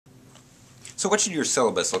So what should your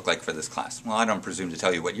syllabus look like for this class? Well, I don't presume to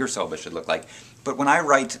tell you what your syllabus should look like, but when I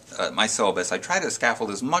write my syllabus, I try to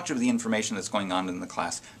scaffold as much of the information that's going on in the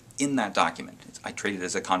class in that document. I treat it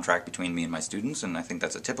as a contract between me and my students, and I think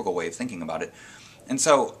that's a typical way of thinking about it. And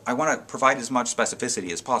so I want to provide as much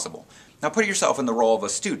specificity as possible. Now put yourself in the role of a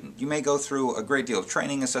student. You may go through a great deal of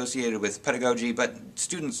training associated with pedagogy, but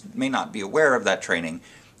students may not be aware of that training.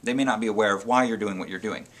 They may not be aware of why you're doing what you're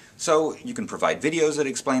doing. So you can provide videos that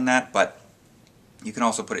explain that, but you can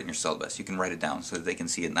also put it in your syllabus. You can write it down so that they can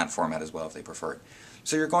see it in that format as well if they prefer it.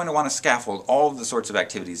 So you're going to want to scaffold all of the sorts of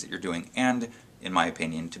activities that you're doing, and in my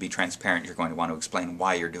opinion, to be transparent, you're going to want to explain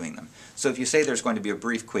why you're doing them. So if you say there's going to be a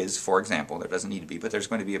brief quiz, for example, there doesn't need to be, but there's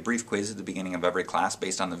going to be a brief quiz at the beginning of every class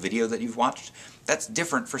based on the video that you've watched, that's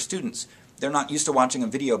different for students. They're not used to watching a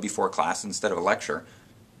video before class instead of a lecture.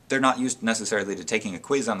 They're not used necessarily to taking a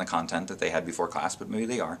quiz on the content that they had before class, but maybe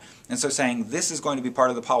they are. And so saying this is going to be part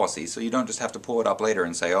of the policy, so you don't just have to pull it up later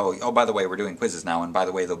and say, oh, by the way, we're doing quizzes now, and by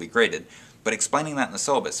the way, they'll be graded. But explaining that in the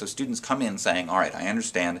syllabus, so students come in saying, all right, I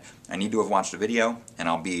understand, I need to have watched a video, and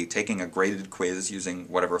I'll be taking a graded quiz using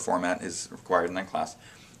whatever format is required in that class,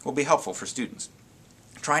 will be helpful for students.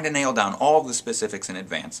 Trying to nail down all of the specifics in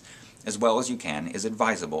advance, as well as you can, is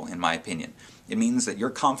advisable, in my opinion. It means that you're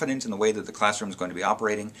confident in the way that the classroom is going to be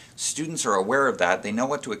operating. Students are aware of that. They know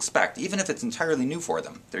what to expect, even if it's entirely new for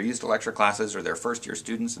them. They're used to lecture classes, or they're first-year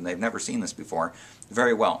students, and they've never seen this before.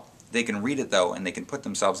 Very well. They can read it, though, and they can put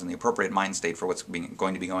themselves in the appropriate mind state for what's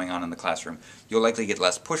going to be going on in the classroom. You'll likely get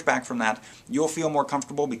less pushback from that. You'll feel more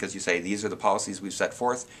comfortable because you say, these are the policies we've set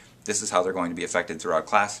forth. This is how they're going to be affected throughout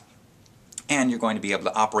class. And you're going to be able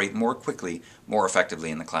to operate more quickly, more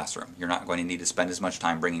effectively in the classroom. You're not going to need to spend as much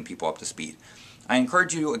time bringing people up to speed. I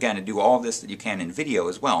encourage you, again, to do all of this that you can in video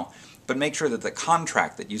as well, but make sure that the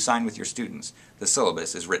contract that you sign with your students, the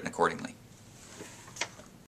syllabus, is written accordingly.